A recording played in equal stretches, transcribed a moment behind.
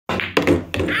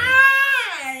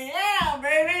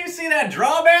that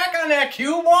drawback on that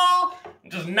cue ball?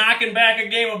 Just knocking back a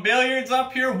game of billiards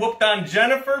up here, whooped on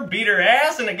Jennifer, beat her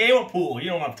ass in a game of pool. You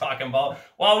know what I'm talking about.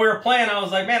 While we were playing, I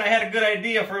was like, man, I had a good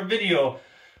idea for a video.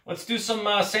 Let's do some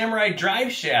Samurai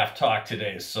drive shaft talk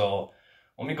today. So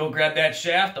let me go grab that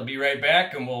shaft. I'll be right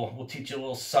back, and we'll teach you a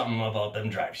little something about them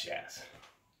drive shafts.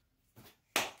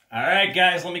 All right,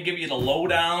 guys, let me give you the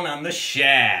lowdown on the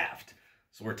shaft.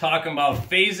 So we're talking about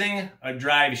phasing a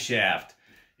drive shaft.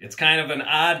 It's kind of an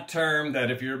odd term that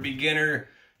if you're a beginner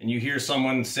and you hear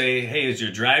someone say, hey, is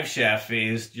your drive shaft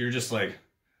phased? You're just like,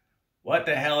 what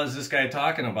the hell is this guy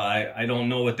talking about? I don't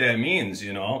know what that means,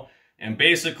 you know? And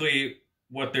basically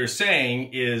what they're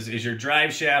saying is your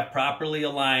drive shaft properly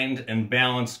aligned and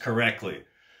balanced correctly?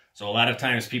 So a lot of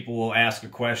times people will ask a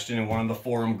question in one of the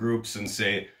forum groups and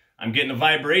say, I'm getting a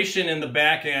vibration in the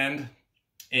back end,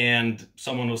 and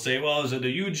someone will say, well, is it a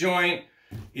U-joint?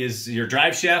 Is your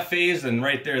drive shaft phased? And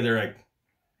right there, they're like,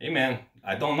 hey man,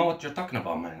 I don't know what you're talking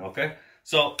about, man, okay?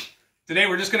 So today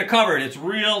we're just gonna cover it. It's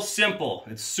real simple.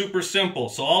 It's super simple.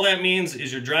 So all that means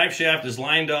is your drive shaft is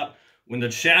lined up. When the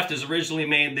shaft is originally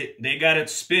made, they got it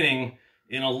spinning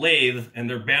in a lathe, and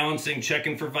they're balancing,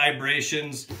 checking for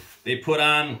vibrations. They put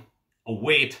on a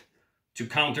weight to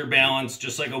counterbalance,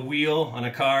 just like a wheel on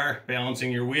a car,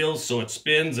 balancing your wheels so it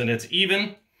spins and it's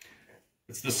even.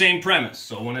 It's the same premise.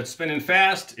 So when it's spinning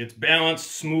fast, it's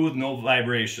balanced, smooth, no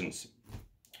vibrations.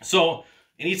 So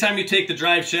anytime you take the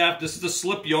drive shaft, this is the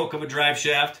slip yoke of a drive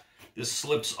shaft. This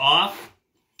slips off.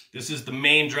 This is the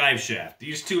main drive shaft.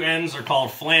 These two ends are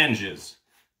called flanges.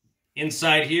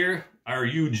 Inside here are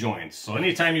U-joints. So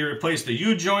anytime you replace the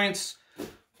U-joints,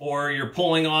 or you're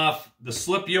pulling off the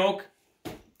slip yoke,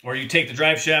 or you take the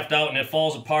drive shaft out and it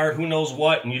falls apart, who knows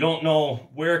what, and you don't know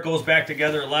where it goes back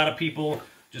together. A lot of people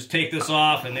just take this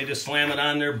off and they just slam it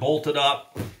on there, bolt it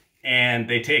up, and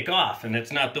they take off, and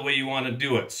it's not the way you want to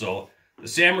do it. So the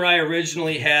Samurai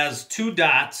originally has 2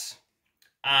 dots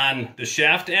on the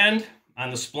shaft end, on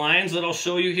the splines that I'll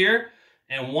show you here,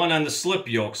 and 1 on the slip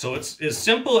yoke. So it's as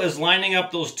simple as lining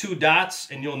up those 2 dots,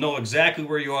 and you'll know exactly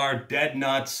where you are, dead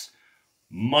nuts,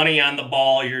 money on the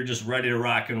ball, you're just ready to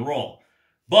rock and roll.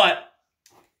 But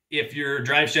if your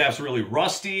drive shaft's really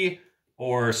rusty,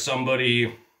 or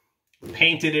somebody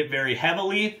painted it very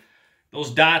heavily,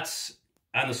 those dots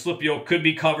on the slip yoke could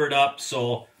be covered up.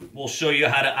 So we'll show you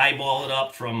how to eyeball it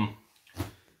up from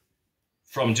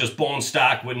just bone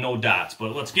stock with no dots.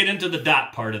 But let's get into the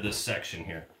dot part of this section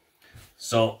here.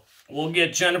 So we'll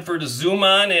get Jennifer to zoom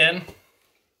on in.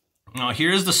 Now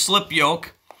here's the slip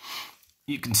yoke.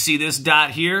 You can see this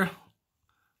dot here.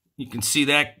 You can see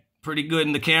that pretty good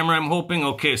in the camera, I'm hoping.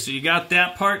 Okay, so you got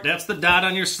that part. That's the dot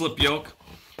on your slip yoke.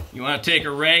 You want to take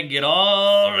a rag, get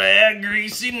all that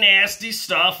greasy, nasty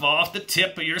stuff off the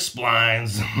tip of your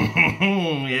splines.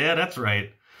 Yeah, that's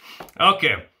right.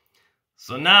 Okay,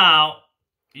 so now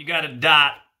you got a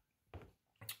dot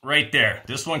right there.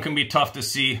 This one can be tough to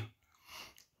see.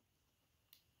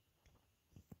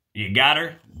 You got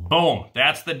her? Boom,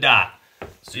 that's the dot.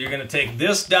 So you're going to take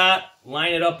this dot,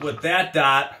 line it up with that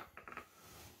dot,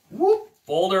 whoop,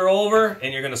 fold her over,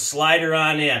 and you're going to slide her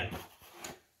on in.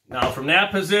 Now from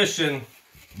that position,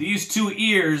 these 2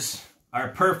 ears are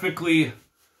perfectly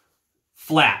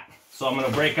flat. So I'm going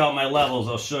to break out my levels.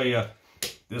 I'll show you.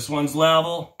 This one's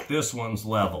level, this one's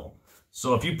level.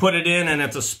 So if you put it in and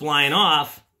it's a spline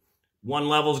off, one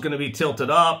level is going to be tilted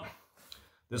up.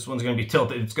 This one's going to be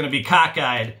tilted. It's going to be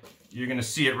cockeyed. You're going to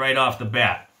see it right off the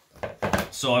bat.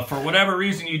 So if for whatever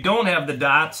reason you don't have the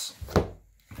dots,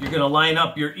 you're going to line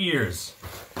up your ears.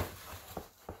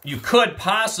 You could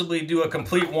possibly do a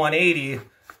complete 180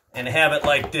 and have it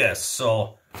like this.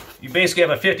 So you basically have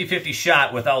a 50-50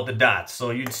 shot without the dots. So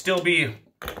you'd still be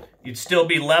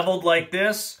leveled like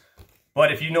this.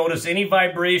 But if you notice any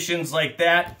vibrations like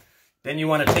that, then you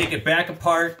want to take it back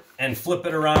apart and flip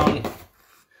it around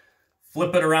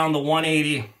the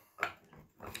 180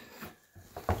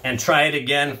 and try it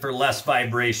again for less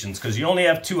vibrations, because you only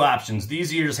have 2 options.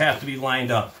 These ears have to be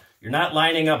lined up. You're not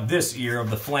lining up this ear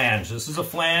of the flange. This is a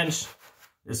flange.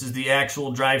 This is the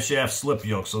actual drive shaft slip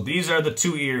yoke. So these are the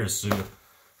 2 ears.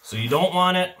 So you don't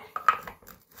want it.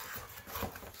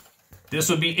 This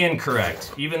would be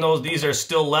incorrect. Even though these are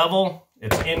still level,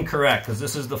 it's incorrect, because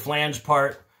this is the flange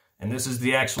part and this is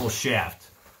the actual shaft.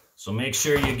 So make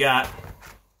sure you got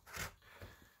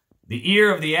the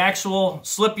ear of the actual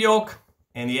slip yoke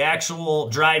and the actual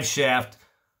drive shaft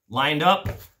lined up.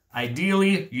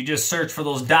 Ideally, you just search for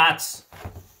those dots,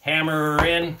 hammer her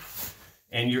in,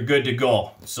 and you're good to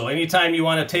go. So anytime you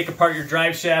want to take apart your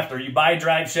drive shaft, or you buy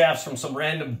drive shafts from some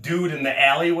random dude in the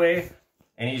alleyway,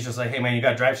 and he's just like, hey man, you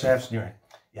got drive shafts? And you're like,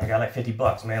 yeah, I got like 50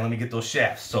 bucks, man, let me get those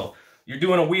shafts. So you're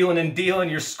doing a wheeling and dealing,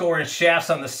 you're scoring shafts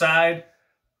on the side,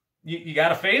 you got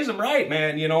to phase them right,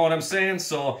 man. You know what I'm saying?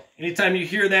 So anytime you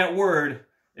hear that word,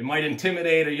 it might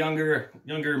intimidate a younger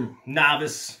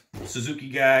novice Suzuki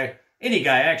guy, any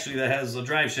guy actually that has a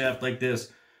drive shaft like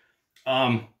this.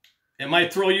 It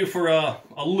might throw you for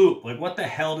a loop. Like, what the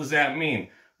hell does that mean?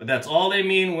 But that's all they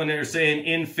mean when they're saying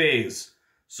in phase.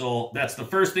 So that's the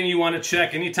first thing you want to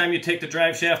check. Anytime you take the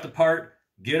drive shaft apart,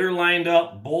 get her lined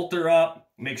up, bolt her up,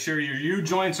 make sure your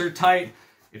U-joints are tight.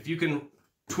 If you can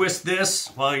twist this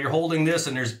while you're holding this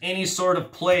and there's any sort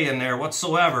of play in there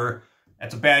whatsoever,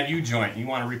 that's a bad U-joint. You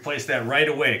want to replace that right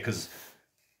away, because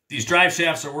these drive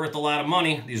shafts are worth a lot of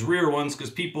money, these rear ones,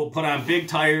 because people put on big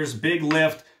tires, big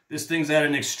lift. This thing's at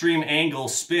an extreme angle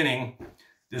spinning.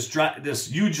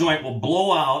 This U-joint will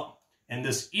blow out, and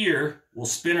this ear will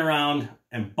spin around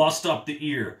and bust up the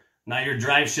ear. Now your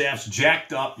drive shaft's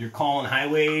jacked up. You're calling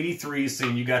Hwy83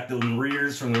 saying you got the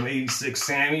rears from the 86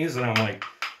 Sammys, and I'm like,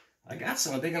 I got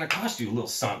some. They're going to cost you a little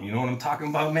something. You know what I'm talking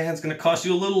about, man? It's going to cost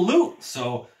you a little loot.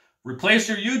 So replace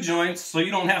your U-joints so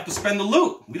you don't have to spend the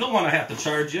loot. We don't want to have to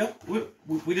charge you.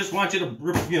 We just want you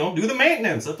to, you know, do the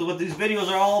maintenance. That's what these videos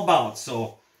are all about.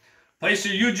 So place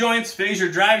your U-joints, phase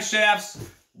your drive shafts,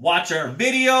 watch our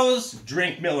videos,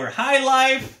 drink Miller High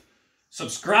Life,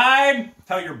 subscribe,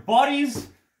 tell your buddies,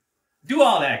 do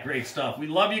all that great stuff. We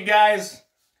love you guys.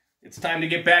 It's time to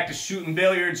get back to shooting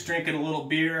billiards, drinking a little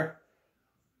beer.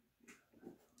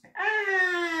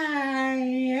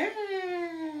 Yeah.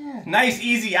 Nice,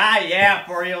 easy, yeah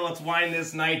for you. Let's wind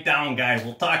this night down, guys.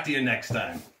 We'll talk to you next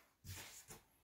time.